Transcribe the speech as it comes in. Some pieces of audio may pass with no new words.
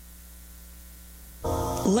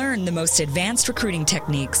Learn the most advanced recruiting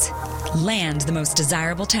techniques. Land the most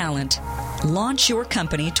desirable talent. Launch your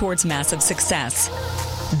company towards massive success.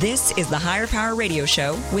 This is the Higher Power Radio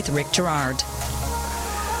Show with Rick Girard.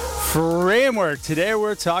 Framework. Today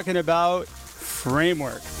we're talking about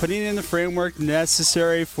framework. Putting in the framework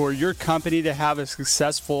necessary for your company to have a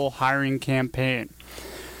successful hiring campaign.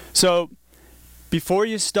 So before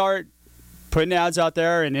you start putting ads out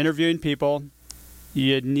there and interviewing people,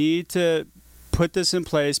 you need to put this in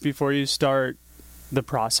place before you start the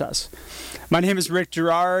process. My name is Rick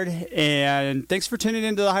Girard, and thanks for tuning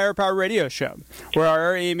into the Higher Power Radio Show, where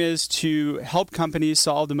our aim is to help companies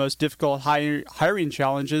solve the most difficult hiring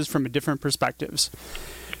challenges from different perspectives.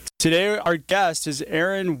 Today, our guest is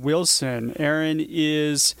Aaron Wilson. Aaron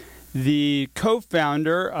is the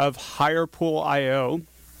co-founder of HirePool.io.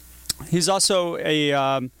 He's also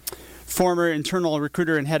a former internal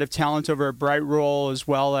recruiter and head of talent over at Brightroll as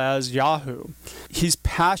well as Yahoo. He's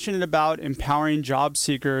passionate about empowering job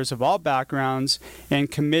seekers of all backgrounds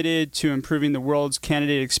and committed to improving the world's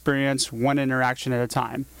candidate experience one interaction at a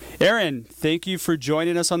time. Aaron, thank you for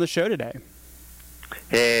joining us on the show today.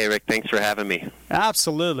 Hey, Rick, thanks for having me.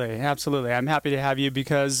 Absolutely. I'm happy to have you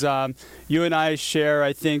because you and I share,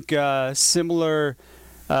 I think, similar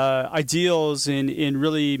ideals in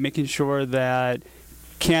really making sure that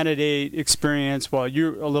candidate experience, well,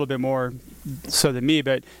 you're a little bit more so than me,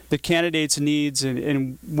 but the candidate's needs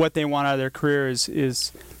and what they want out of their career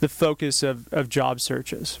is the focus of job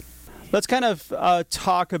searches. Let's kind of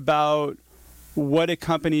talk about what a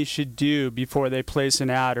company should do before they place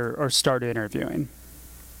an ad or start interviewing.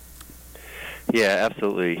 Yeah,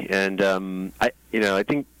 absolutely. And I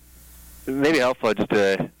think maybe helpful just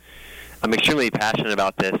to, I'm extremely passionate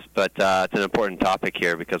about this, but it's an important topic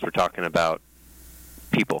here because we're talking about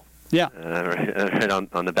people. Yeah. Right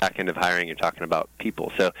on the back end of hiring, you're talking about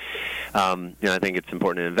people. So, I think it's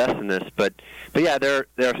important to invest in this. But yeah, there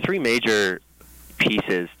are three major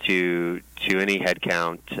pieces to any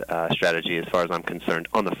headcount strategy, as far as I'm concerned.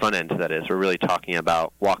 On the front end, that is, we're really talking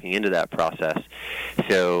about walking into that process.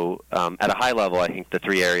 So, at a high level, I think the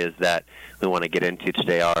three areas that we want to get into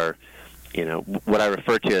today are, what I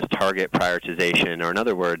refer to as target prioritization, or in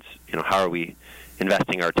other words, how are we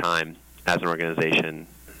investing our time as an organization,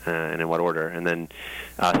 and in what order. And then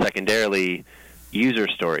secondarily, user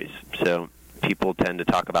stories. So people tend to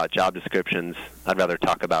talk about job descriptions. I'd rather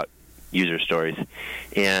talk about user stories.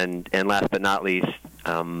 And last but not least,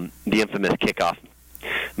 the infamous kickoff.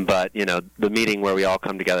 But, the meeting where we all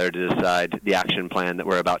come together to decide the action plan that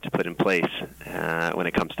we're about to put in place when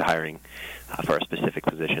it comes to hiring for a specific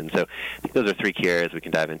position. So I think those are three key areas we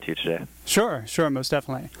can dive into today. Sure, most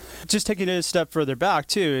definitely. Just taking it a step further back,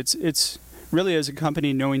 too, it's really as a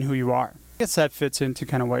company knowing who you are. I guess that fits into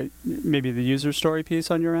kind of what maybe the user story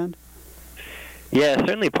piece on your end? Yeah,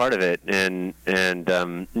 certainly part of it. And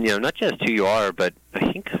not just who you are, but I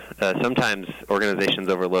think sometimes organizations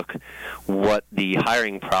overlook what the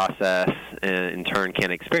hiring process in turn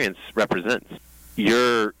can experience represents.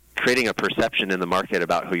 You're creating a perception in the market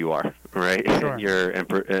about who you are, right? Sure.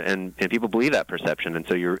 And people believe that perception, and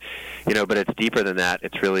so but it's deeper than that.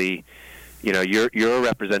 It's really, you're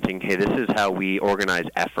representing, hey, this is how we organize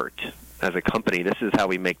effort as a company. This is how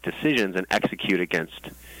we make decisions and execute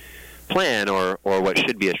against plan or what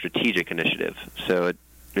should be a strategic initiative. So it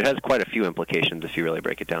has quite a few implications if you really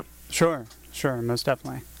break it down. Sure, most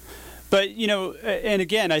definitely. But, and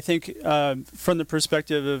again, I think from the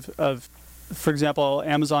perspective of, for example,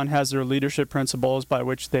 Amazon has their leadership principles by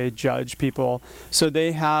which they judge people. So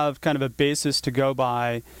they have kind of a basis to go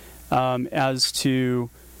by as to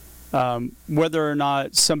whether or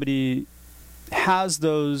not somebody has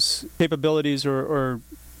those capabilities or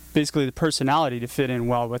basically the personality to fit in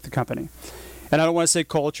well with the company. And I don't want to say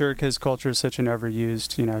culture because culture is such an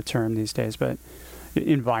overused, term these days, but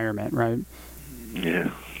environment, right?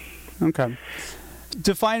 Yeah. Okay.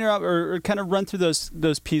 Define or kind of run through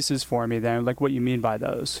those pieces for me then, like what you mean by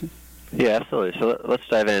those. Yeah, absolutely. So let's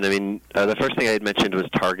dive in. I mean, the first thing I had mentioned was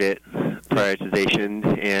target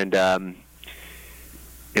prioritization, and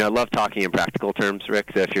I love talking in practical terms,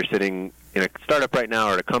 Rick. So if you're sitting in a startup right now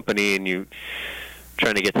or at a company and you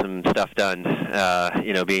trying to get some stuff done,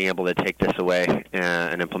 being able to take this away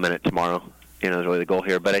and implement it tomorrow, is really the goal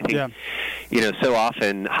here. But I think, so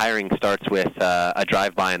often hiring starts with a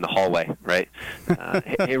drive-by in the hallway, right?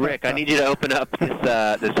 Hey, Rick, I need you to open up this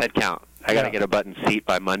headcount. I got to get a button seat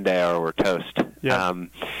by Monday or we're toast. Yeah. And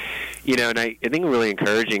I think we're really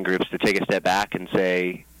encouraging groups to take a step back and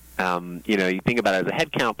say, you think about it as a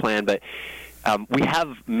headcount plan, but we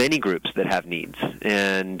have many groups that have needs,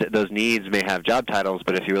 and those needs may have job titles,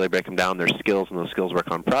 but if you really break them down, they're skills, and those skills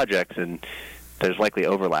work on projects, and there's likely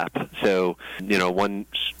overlap. So, one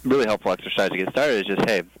really helpful exercise to get started is just,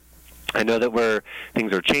 hey, I know that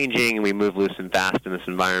things are changing and we move loose and fast in this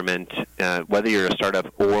environment. Whether you're a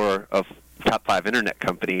startup or a top 5 internet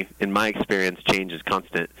company, in my experience, change is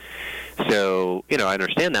constant. So, I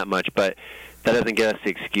understand that much, but that doesn't give us the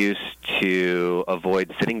excuse to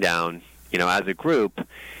avoid sitting down, as a group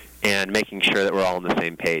and making sure that we're all on the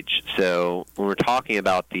same page. So when we're talking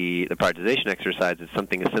about the prioritization exercise, it's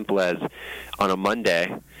something as simple as on a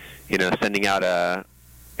Monday, sending out a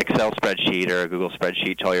Excel spreadsheet or a Google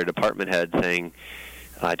spreadsheet to all your department heads saying,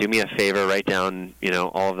 do me a favor, write down,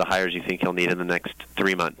 all of the hires you think you'll need in the next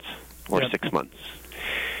 3 months or 6 months.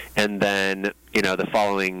 And then, the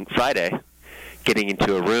following Friday, getting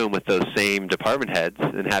into a room with those same department heads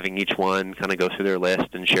and having each one kind of go through their list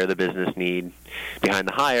and share the business need behind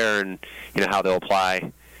the hire and, how they'll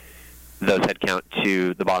apply those headcount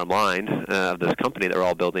to the bottom line of this company that we're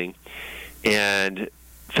all building and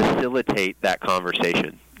facilitate that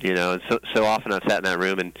conversation. So often I've sat in that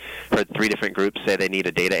room and heard 3 different groups say they need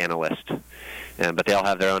a data analyst. But they all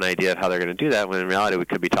have their own idea of how they're going to do that, when in reality we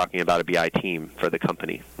could be talking about a BI team for the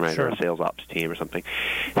company, right, Sure. or a sales ops team or something.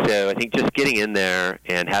 So I think just getting in there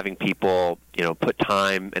and having people, put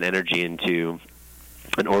time and energy into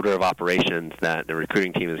an order of operations that the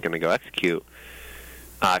recruiting team is going to go execute,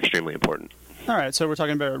 extremely important. All right, so we're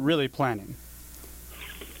talking about really planning.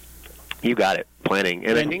 You got it, planning.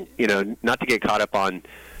 And I think, not to get caught up on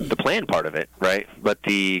the plan part of it, right, but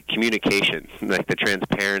the communication, like the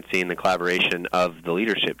transparency and the collaboration of the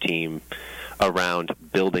leadership team around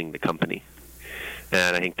building the company.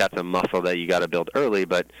 And I think that's a muscle that you got to build early,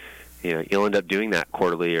 but you'll end up doing that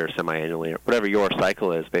quarterly or semi-annually or whatever your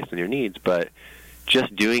cycle is based on your needs, but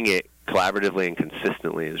just doing it collaboratively and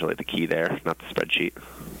consistently is really the key there, not the spreadsheet.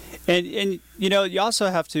 And you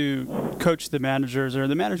also have to coach the managers, or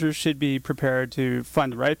the managers should be prepared to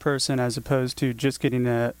find the right person as opposed to just getting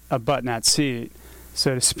a butt-in-that seat,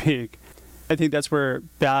 so to speak. I think that's where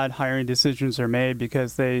bad hiring decisions are made,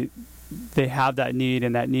 because they have that need,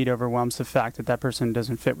 and that need overwhelms the fact that person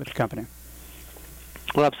doesn't fit with the company.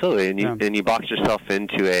 Well, absolutely, and you box yourself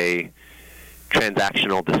into a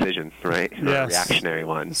transactional decision, right? Yes. Not a reactionary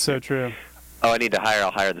one. So true. Oh, I need to hire.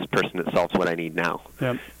 I'll hire this person that solves what I need now.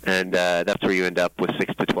 Yep. And that's where you end up with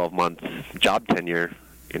 6 to 12 months job tenure.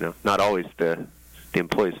 Not always the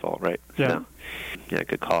employee's fault, right? Yeah. So, yeah,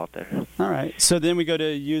 good call out there. All right. So then we go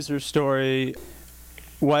to user story.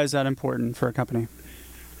 Why is that important for a company?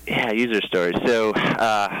 Yeah, user story. So,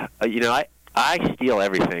 I steal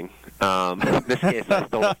everything. In this case, I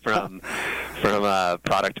stole it from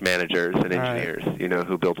product managers and engineers, right,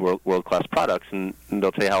 who build world-class products, and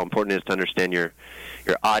they'll tell you how important it is to understand your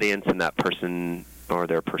audience and that person or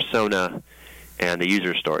their persona and the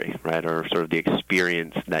user story, right, or sort of the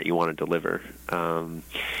experience that you want to deliver. And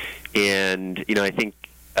I think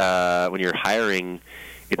when you're hiring,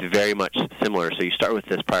 it's very much similar. So you start with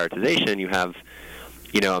this prioritization. You have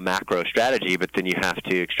a macro strategy, but then you have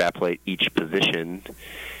to extrapolate each position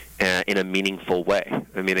in a meaningful way.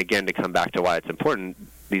 I mean, again, to come back to why it's important,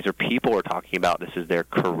 these are people we're talking about. This is their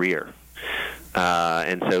career.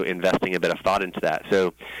 And so investing a bit of thought into that.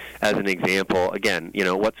 So as an example, again,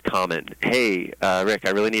 what's common? Hey, Rick,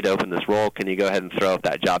 I really need to open this role. Can you go ahead and throw up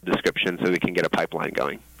that job description so we can get a pipeline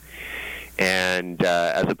going? And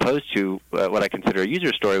as opposed to what I consider a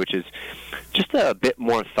user story, which is just a bit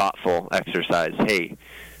more thoughtful exercise. Hey,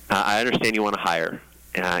 I understand you want to hire.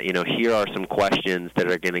 Here are some questions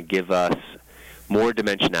that are going to give us more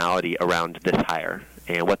dimensionality around this hire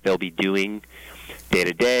and what they'll be doing day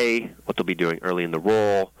to day, what they'll be doing early in the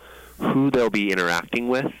role, who they'll be interacting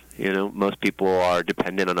with. Most people are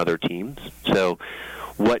dependent on other teams. So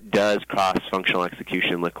what does cross-functional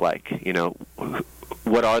execution look like?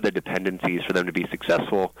 What are the dependencies for them to be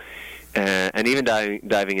successful? And even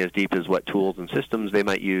diving as deep as what tools and systems they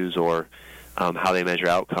might use or how they measure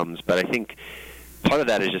outcomes. But I think part of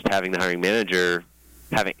that is just having the hiring manager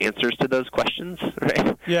having answers to those questions,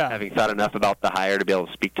 right? Yeah. Having thought enough about the hire to be able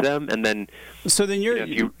to speak to them, and then. So then your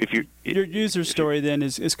user story you, then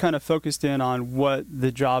is kind of focused in on what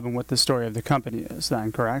the job and what the story of the company is.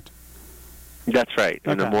 Then, correct? That's right.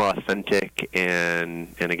 Okay. In a more authentic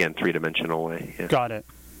and again 3-dimensional way. Yeah. Got it.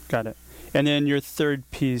 And then your third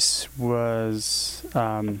piece was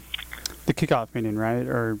the kickoff meeting, right?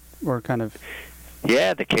 Or kind of.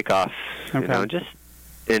 Yeah, the kickoff. Okay. Just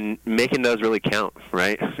in making those really count,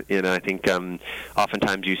 right? I think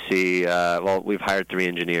oftentimes you see, we've hired 3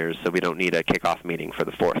 engineers, so we don't need a kickoff meeting for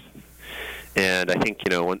the 4th. And I think,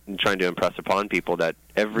 when trying to impress upon people that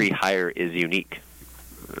every hire is unique.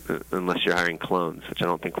 unless you're hiring clones, which I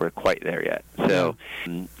don't think we're quite there yet. So,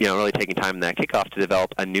 really taking time in that kickoff to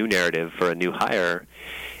develop a new narrative for a new hire,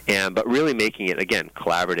 but really making it, again,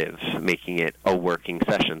 collaborative, making it a working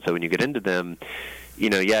session. So when you get into them,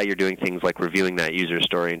 you're doing things like reviewing that user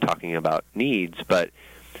story and talking about needs, but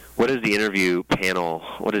what is the interview panel,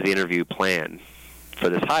 what is the interview plan for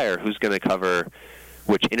this hire? Who's going to cover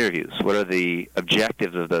which interviews? What are the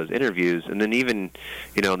objectives of those interviews? And then even,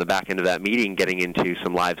 on the back end of that meeting, getting into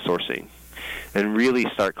some live sourcing and really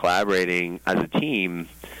start collaborating as a team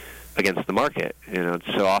against the market.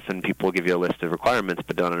 So often people give you a list of requirements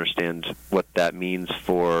but don't understand what that means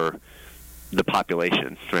for the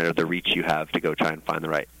population, right, or the reach you have to go try and find the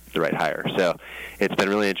right hire. So it's been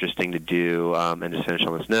really interesting to do, and just finish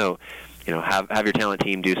on this note, have your talent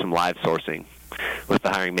team do some live sourcing with the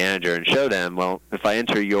hiring manager and show them, well, if I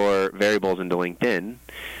enter your variables into LinkedIn,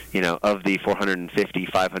 of the 450,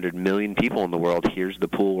 500 million people in the world, here's the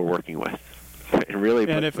pool we're working with.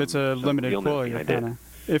 And if it's a limited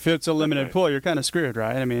pool, you're kind of screwed,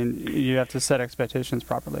 right? I mean, you have to set expectations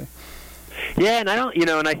properly. Yeah, and I don't,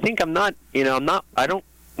 and I think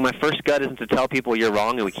my first gut isn't to tell people you're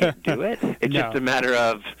wrong and we can't do it. It's just a matter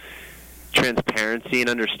of transparency and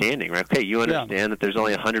understanding, right? Okay, you understand that there's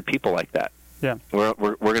only 100 people like that. Yeah. We're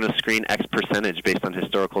going to screen X percentage based on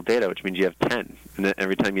historical data, which means you have 10. And then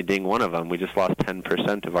every time you ding one of them, we just lost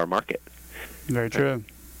 10% of our market. Very true.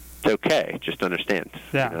 It's okay. Just understand.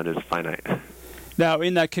 Yeah. It is finite. Now,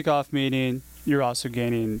 in that kickoff meeting, you're also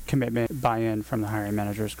gaining commitment, buy-in from the hiring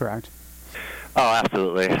managers, correct? Oh,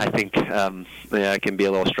 absolutely. I think I can be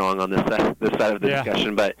a little strong on this side of the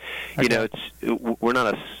discussion, but we don't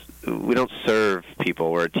serve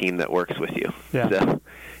people. We're a team that works with you. Yeah. So,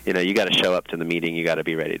 you got to show up to the meeting. You got to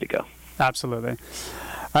be ready to go. Absolutely.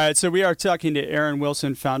 All right. So we are talking to Aaron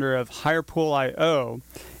Wilson, founder of HirePool.io,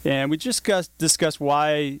 and we just discussed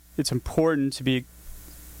why it's important to be,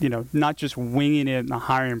 not just winging it in the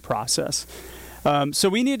hiring process. So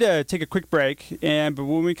we need to take a quick break, but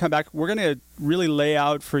when we come back, we're going to really lay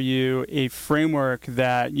out for you a framework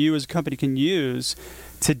that you as a company can use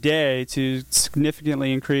today to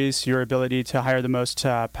significantly increase your ability to hire the most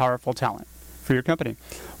powerful talent for your company.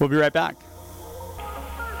 We'll be right back.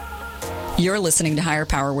 You're listening to Hire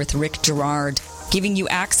Power with Rick Girard, giving you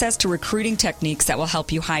access to recruiting techniques that will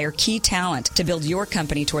help you hire key talent to build your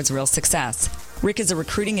company towards real success. Rick is a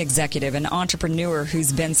recruiting executive and entrepreneur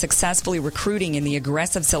who's been successfully recruiting in the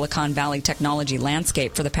aggressive Silicon Valley technology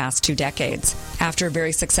landscape for the past 2 decades. After a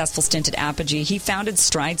very successful stint at Apogee, he founded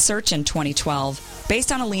Stride Search in 2012.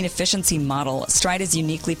 Based on a lean efficiency model, Stride has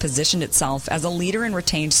uniquely positioned itself as a leader in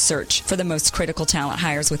retained search for the most critical talent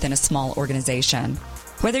hires within a small organization.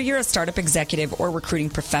 Whether you're a startup executive or recruiting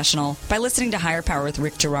professional, by listening to Hire Power with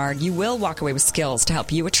Rick Girard, you will walk away with skills to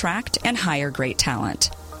help you attract and hire great talent.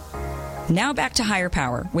 Now back to Hire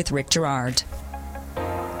Power with Rick Girard.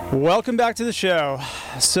 Welcome back to the show.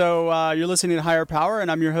 So you're listening to Hire Power,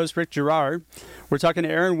 and I'm your host, Rick Girard. We're talking to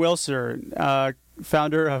Aaron Wilson,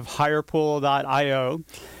 founder of HirePool.io.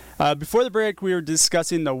 Before the break, we were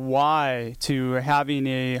discussing the why to having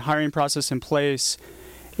a hiring process in place,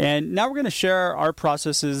 and now we're going to share our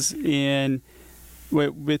processes with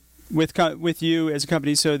you as a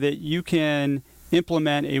company so that you can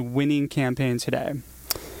implement a winning campaign today.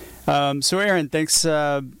 So Aaron, thanks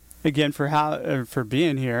again for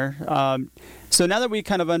being here. So now that we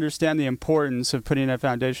kind of understand the importance of putting a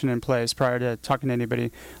foundation in place prior to talking to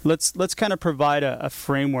anybody, let's kind of provide a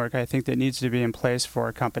framework, I think, that needs to be in place for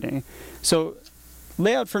a company. So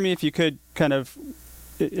lay out for me, if you could, kind of,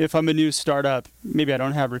 if I'm a new startup, maybe I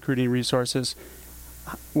don't have recruiting resources,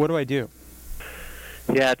 what do I do?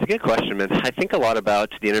 Yeah, it's a good question, man. I think a lot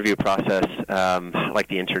about the interview process, like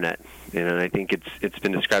the internet. And I think it's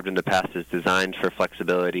been described in the past as designed for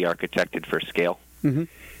flexibility, architected for scale. Mm-hmm.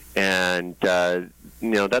 And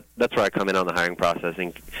that's where I come in on the hiring process.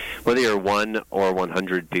 And whether you're 1 or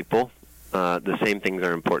 100 people, the same things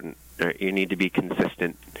are important. You need to be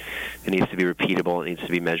consistent. It needs to be repeatable. It needs to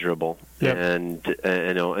be measurable. Yep.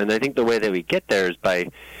 And I think the way that we get there is by,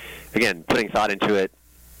 again, putting thought into it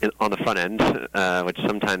on the front end, which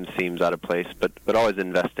sometimes seems out of place, but always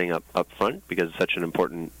investing up front because it's such an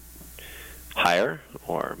important hire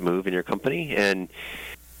or move in your company, and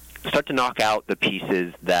start to knock out the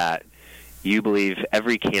pieces that you believe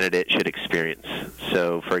every candidate should experience.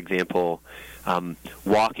 So, for example,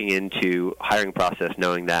 walking into hiring process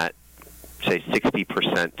knowing that, say,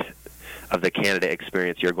 60% of the candidate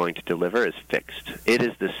experience you're going to deliver is fixed. It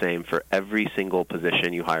is the same for every single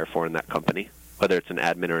position you hire for in that company, whether it's an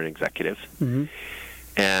admin or an executive. Mm-hmm.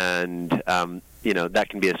 And, that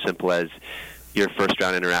can be as simple as your first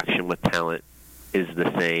round interaction with talent is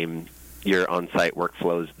the same. Your on-site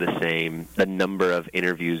workflow is the same. The number of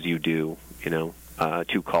interviews you do, 2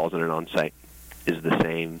 calls and an on-site is the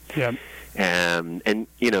same. Yeah. And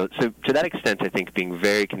so to that extent, I think being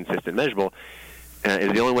very consistent, measurable,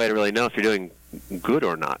 is the only way to really know if you're doing good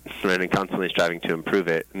or not, right? And constantly striving to improve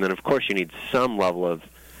it. And then, of course, you need some level of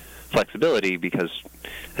flexibility because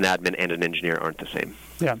an admin and an engineer aren't the same.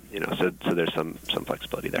 Yeah. So there's some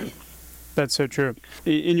flexibility there. That's so true.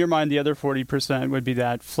 In your mind, the other 40% would be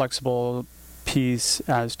that flexible piece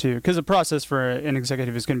as to, because the process for an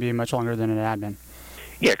executive is going to be much longer than an admin.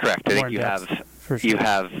 Yeah, correct. I think you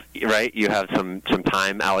have some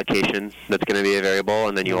time allocation that's going to be a variable,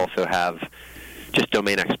 and then you also have just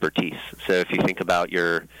domain expertise. So if you think about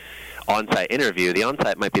your on-site interview, the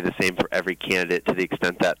on-site might be the same for every candidate to the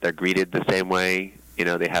extent that they're greeted the same way.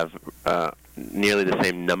 They have nearly the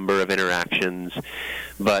same number of interactions,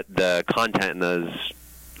 but the content in those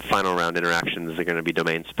final round interactions are going to be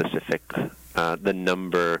domain specific. The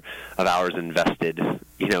number of hours invested,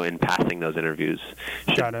 in passing those interviews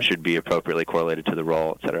should be appropriately correlated to the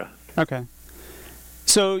role, et cetera. Okay.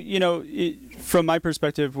 So, from my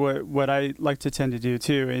perspective, what I like to tend to do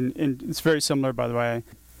too, and it's very similar, by the way,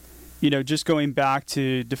 just going back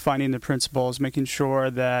to defining the principles, making sure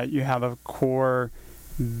that you have a core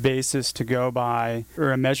basis to go by,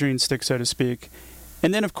 or a measuring stick, so to speak.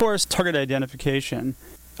 And then, of course, target identification.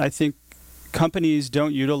 I think companies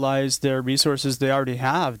don't utilize their resources they already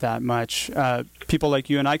have that much. People like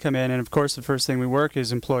you and I come in, and of course, the first thing we work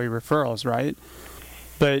is employee referrals, right?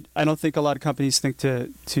 But I don't think a lot of companies think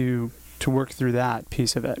to work through that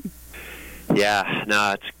piece of it. Yeah,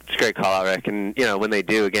 no, it's a great call out, Rick. And, when they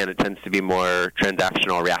do, again, it tends to be more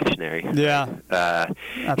transactional, reactionary. Yeah.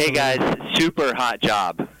 Hey, guys, super hot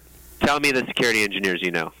job. Tell me the security engineers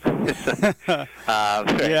you know.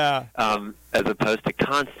 Yeah. As opposed to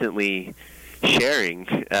constantly sharing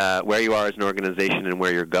where you are as an organization and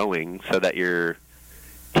where you're going so that your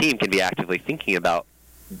team can be actively thinking about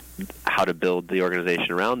how to build the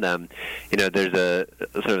organization around them. There's a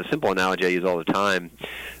sort of simple analogy I use all the time.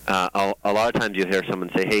 A lot of times you'll hear someone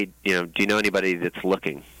say, hey, do you know anybody that's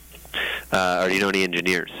looking? Or do you know any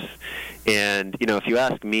engineers? And, if you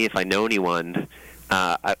ask me if I know anyone,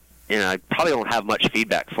 I probably don't have much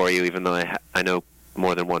feedback for you, even though I know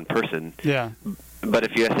more than one person. Yeah. But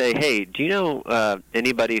if you say, hey, do you know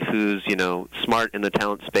anybody who's, smart in the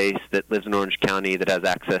talent space that lives in Orange County that has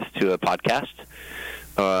access to a podcast?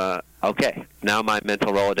 Okay, now my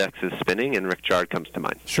mental Rolodex is spinning, and Rick Girard comes to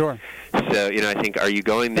mind. Sure. So, I think, are you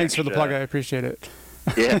going the Thanks for the plug. I appreciate it.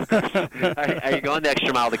 Yeah. Are you going the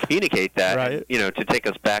extra mile to communicate that? Right. And, to take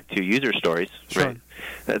us back to user stories. Sure. Right?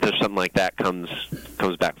 There's something like that comes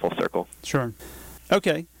back full circle. Sure.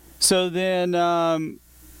 Okay. So then,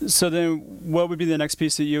 what would be the next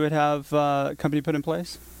piece that you would have a company put in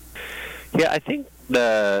place? Yeah, I think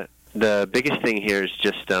the biggest thing here is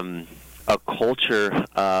just a culture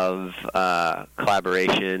of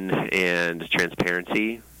collaboration and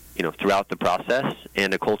transparency, throughout the process,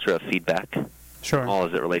 and a culture of feedback. Sure. All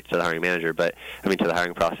as it relates to the hiring manager, to the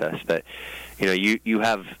hiring process. But, you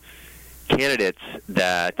have candidates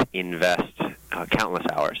that invest countless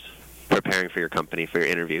hours preparing for your company, for your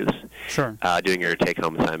interviews, sure, doing your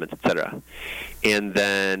take-home assignments, etc. And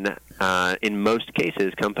then, in most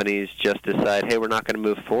cases, companies just decide, hey, we're not going to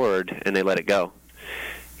move forward, and they let it go.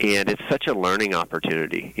 And it's such a learning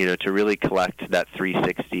opportunity, to really collect that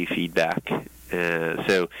 360 feedback.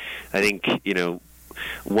 So I think,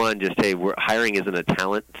 one, just, hey, hiring isn't a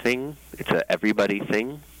talent thing. It's a everybody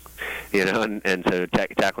thing, and so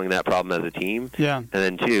tackling that problem as a team. Yeah. And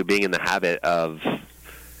then, two, being in the habit of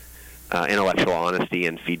intellectual honesty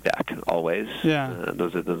and feedback always. Yeah.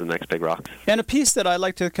 Those are the next big rocks. And a piece that I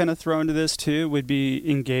like to kind of throw into this, too, would be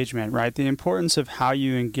engagement, right? The importance of how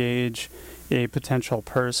you engage a potential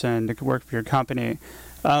person to work for your company.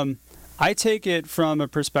 I take it from a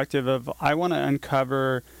perspective of I want to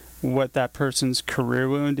uncover what that person's career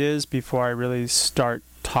wound is before I really start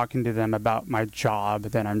talking to them about my job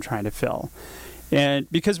that I'm trying to fill. And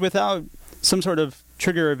because without some sort of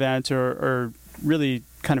trigger event or really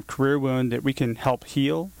kind of career wound that we can help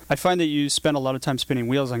heal, I find that you spend a lot of time spinning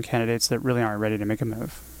wheels on candidates that really aren't ready to make a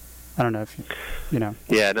move. I don't know if you know.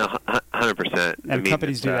 Yeah, no, 100%. And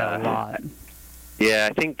companies do that a lot. Yeah,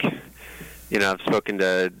 I think, I've spoken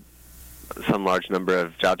to some large number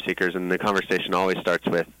of job seekers, and the conversation always starts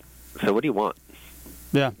with, so what do you want?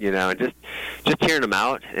 Yeah. And just hearing them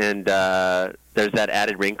out, and there's that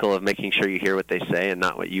added wrinkle of making sure you hear what they say and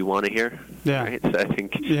not what you want to hear. Yeah. Right? So I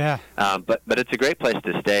think, yeah. But it's a great place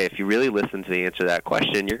to stay. If you really listen to the answer to that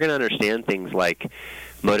question, you're going to understand things like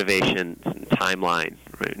motivations and timeline,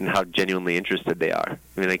 right? And how genuinely interested they are.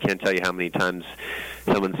 I mean, I can't tell you how many times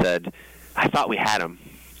someone said, "I thought we had them."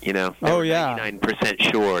 They were 99%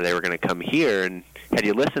 sure they were going to come here, and had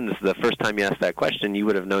you listened the first time you asked that question, you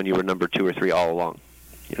would have known you were number 2 or 3 all along.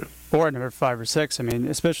 Or number 5 or 6. I mean,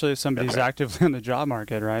 especially if somebody's right. actively on the job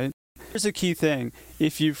market, right? Here's a key thing.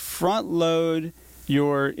 If you front load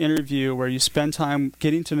your interview where you spend time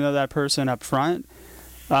getting to know that person up front,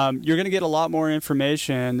 you're going to get a lot more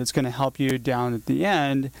information that's going to help you down at the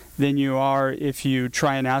end than you are if you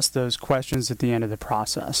try and ask those questions at the end of the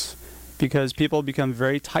process. Because people become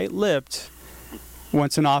very tight-lipped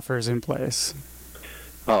once an offer is in place.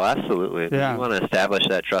 Oh, absolutely. Yeah. You want to establish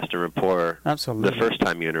that trust and rapport Absolutely. the first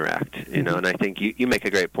time you interact. And I think you make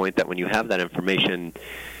a great point that when you have that information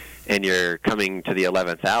and you're coming to the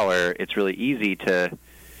 11th hour, it's really easy to,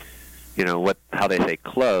 how they say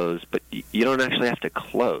close, but you don't actually have to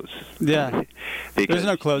close. Yeah. Because there's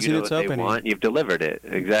no closing, it's opening. opening. They want, you've delivered it.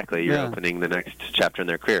 Exactly. You're opening the next chapter in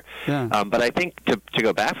their career. Yeah. But I think to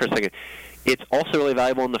go back for a second, it's also really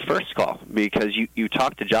valuable in the first call because you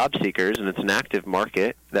talk to job seekers, and it's an active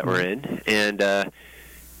market that we're in, and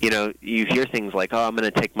you hear things like, "Oh, I'm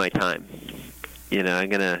going to take my time. I'm going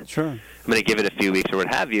to give it a few weeks or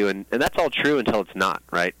what have you," and that's all true until it's not,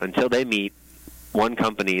 right? Until they meet one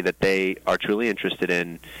company that they are truly interested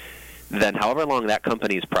in, then however long that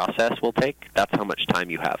company's process will take, that's how much time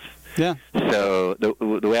you have. Yeah. So the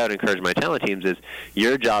way I would encourage my talent teams is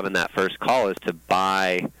your job in that first call is to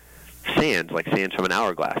buy sand, like sand from an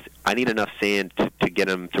hourglass. I need enough sand to get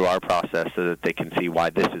them through our process so that they can see why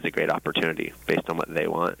this is a great opportunity based on what they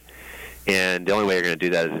want. And the only way you're going to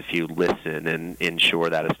do that is if you listen and ensure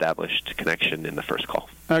that established connection in the first call.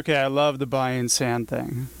 Okay, I love the buy-in sand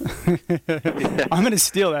thing. I'm going to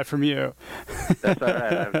steal that from you. That's all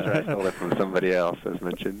right. I'm sure I stole it from somebody else, as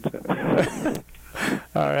mentioned.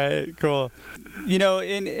 All right, cool.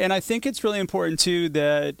 And I think it's really important, too,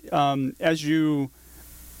 that as you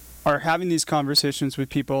are having these conversations with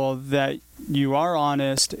people, that you are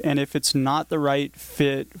honest, and if it's not the right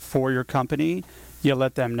fit for your company, you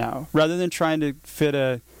let them know. Rather than trying to fit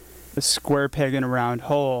a square peg in a round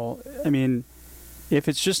hole, I mean, if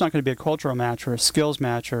it's just not going to be a cultural match or a skills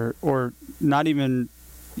match or not even,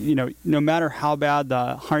 no matter how bad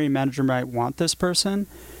the hiring manager might want this person,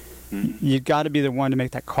 you've got to be the one to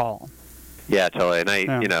make that call. Yeah, totally.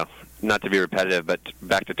 And not to be repetitive, but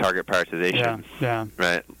back to target prioritization. Yeah.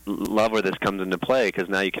 Right. Love where this comes into play because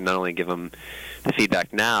now you can not only give them the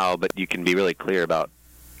feedback now, but you can be really clear about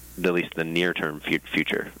at least the near-term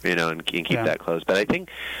future, and keep that close. But I think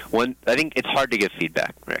it's hard to give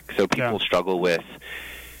feedback, Rick. So people struggle with,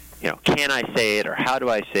 can I say it or how do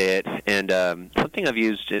I say it? And something I've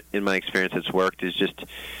used in my experience that's worked is just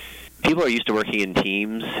people are used to working in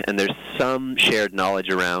teams, and there's some shared knowledge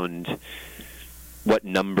around what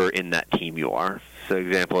number in that team you are. So,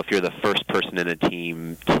 example, if you're the first person in a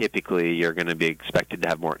team, typically you're going to be expected to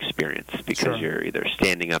have more experience because you're either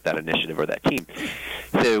standing up that initiative or that team.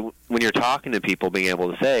 So when you're talking to people, being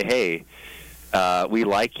able to say, hey, we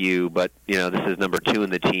like you, but this is number 2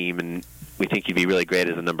 in the team, and we think you'd be really great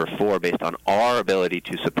as a number 4 based on our ability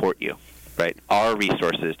to support you, right? Our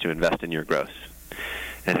resources to invest in your growth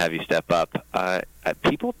and have you step up.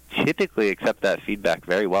 People typically accept that feedback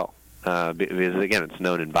very well because, again, it's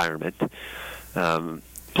known environment.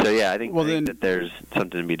 I think that there's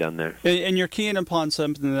something to be done there. And you're keying upon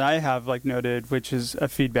something that I have noted, which is a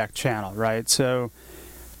feedback channel, right? So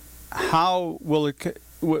how will it?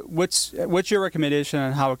 What's your recommendation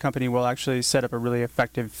on how a company will actually set up a really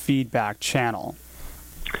effective feedback channel?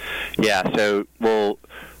 Yeah. So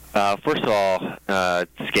first of all,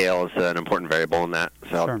 scale is an important variable in that.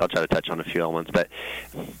 So I'll try to touch on a few elements. But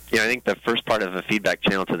I think the first part of a feedback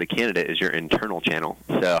channel to the candidate is your internal channel.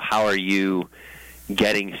 So how are you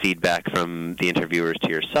getting feedback from the interviewers to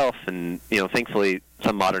yourself? And thankfully,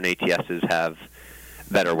 some modern ATSs have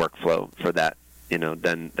better workflow for that,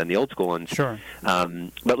 than the old school ones. Sure.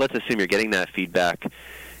 But let's assume you're getting that feedback.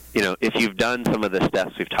 If you've done some of the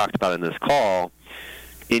steps we've talked about in this call,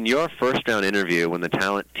 in your first round interview, when the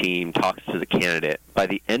talent team talks to the candidate, by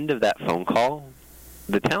the end of that phone call,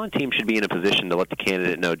 the talent team should be in a position to let the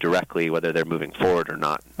candidate know directly whether they're moving forward or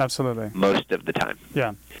not. Absolutely. Most of the time.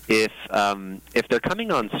 Yeah. If they're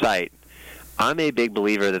coming on site, I'm a big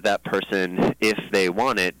believer that person, if they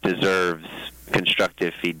want it, deserves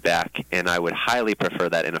constructive feedback, and I would highly prefer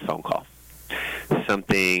that in a phone call.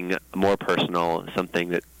 Something more personal, something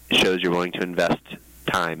that shows you're willing to invest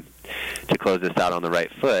time to close this out on the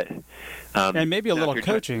right foot. And maybe a little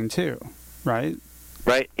coaching too, right?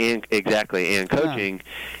 Right, and exactly, and coaching.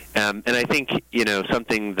 Yeah. And I think,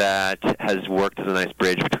 something that has worked as a nice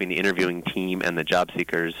bridge between the interviewing team and the job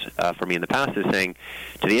seekers for me in the past is saying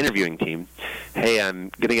to the interviewing team, hey, I'm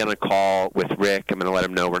going to get on a call with Rick. I'm going to let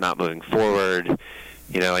him know we're not moving forward.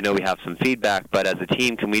 I know we have some feedback, but as a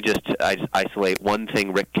team, can we just isolate one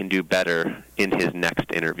thing Rick can do better in his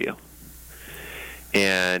next interview?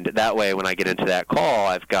 And that way, when I get into that call,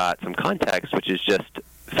 I've got some context, which is just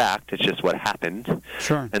fact. It's just what happened.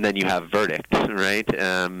 Sure. And then you have verdict, right?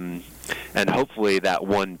 And hopefully that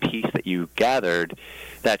one piece that you gathered,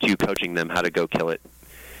 that's you coaching them how to go kill it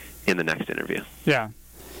in the next interview. Yeah.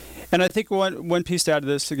 And I think one piece to add to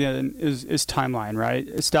this, again, is timeline, right?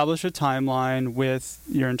 Establish a timeline with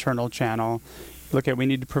your internal channel. Look at, we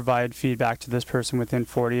need to provide feedback to this person within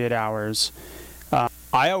 48 hours.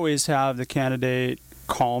 I always have the candidate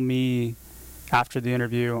call me after the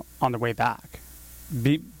interview on the way back.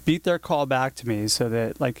 Beat their call back to me so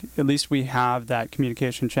that, at least we have that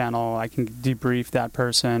communication channel. I can debrief that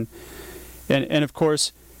person. And of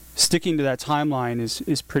course, sticking to that timeline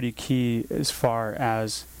is pretty key as far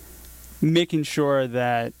as making sure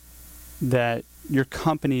that your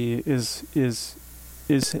company is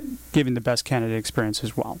giving the best candidate experience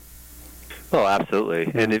as well. Oh,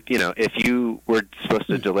 absolutely. Yeah. And if you were supposed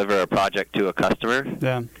to deliver a project to a customer,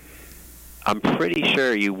 yeah, I'm pretty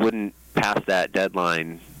sure you wouldn't pass that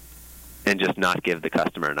deadline and just not give the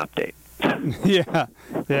customer an update. yeah,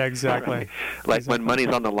 exactly. Right? When money's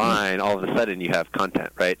on the line, all of a sudden you have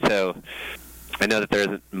content, right? So I know that there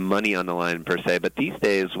isn't money on the line per se, but these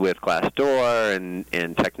days with Glassdoor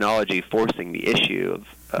and technology forcing the issue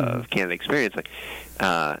of candidate experience,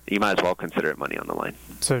 you might as well consider it money on the line.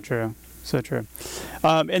 So true.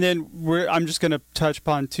 And then I'm just going to touch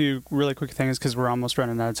upon two really quick things because we're almost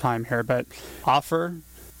running out of time here. But offer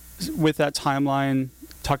with that timeline,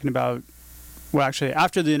 talking about, well, actually,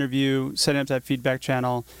 after the interview, setting up that feedback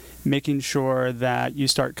channel, making sure that you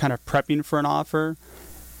start kind of prepping for an offer.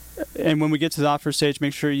 And when we get to the offer stage,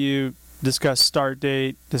 make sure you discuss start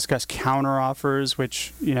date, discuss counter offers,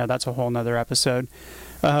 which, that's a whole nother episode.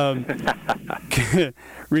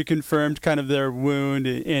 Reconfirmed kind of their wound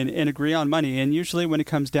and agree on money. And usually when it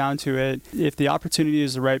comes down to it, if the opportunity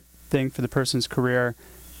is the right thing for the person's career,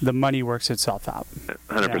 the money works itself out.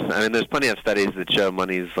 100%. Yeah. I mean, there's plenty of studies that show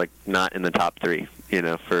money's not in the top three,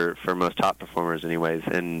 for most top performers anyways.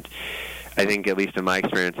 And I think, at least in my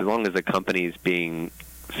experience, as long as the company's being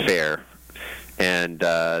fair and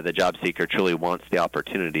the job seeker truly wants the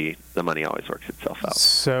opportunity, the money always works itself out.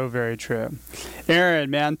 So very true. Aaron,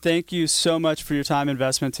 man, thank you so much for your time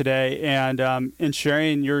investment today and in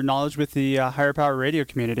sharing your knowledge with the Higher Power Radio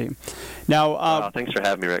community. Now, thanks for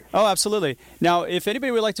having me, Rick. Oh, absolutely. Now, if anybody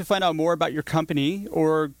would like to find out more about your company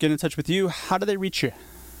or get in touch with you, how do they reach you?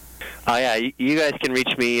 Yeah, you guys can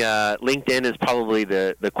reach me. LinkedIn is probably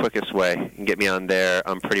the quickest way. You can get me on there.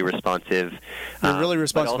 I'm pretty responsive. You're really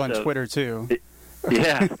responsive on Twitter, too.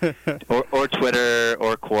 Yeah, or Twitter,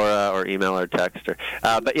 or Quora, or email, or text.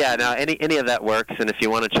 But yeah, now any of that works. And if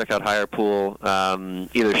you want to check out HirePool,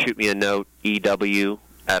 either shoot me a note,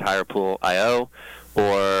 EW@HirePool.io,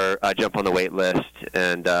 or jump on the wait list,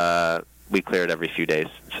 and we clear it every few days,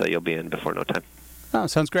 so you'll be in before no time. Oh,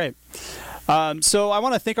 sounds great. So I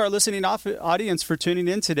want to thank our listening audience for tuning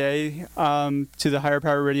in today to the Higher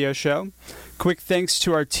Power Radio Show. Quick thanks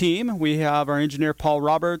to our team. We have our engineer, Paul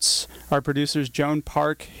Roberts, our producers, Joan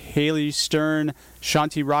Park, Haley Stern,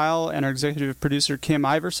 Shanti Ryle, and our executive producer, Kim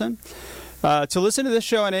Iverson. To listen to this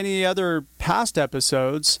show and any other past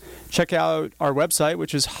episodes, check out our website,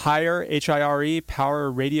 which is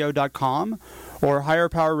higher.powerradio.com, or Higher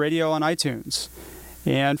Power Radio on iTunes.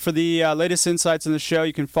 And for the latest insights on the show,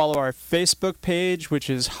 you can follow our Facebook page, which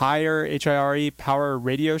is Higher Power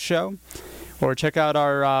Radio Show, or check out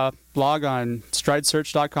our blog on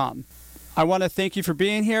stridesearch.com. I want to thank you for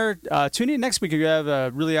being here. Tune in next week. We have a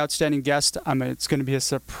really outstanding guest. It's going to be a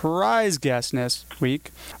surprise guest next week.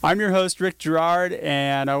 I'm your host, Rick Girard,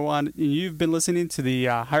 and you've been listening to the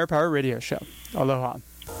Higher Power Radio Show. Aloha.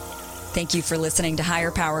 Thank you for listening to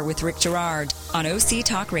Higher Power with Rick Girard on OC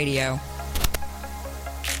Talk Radio.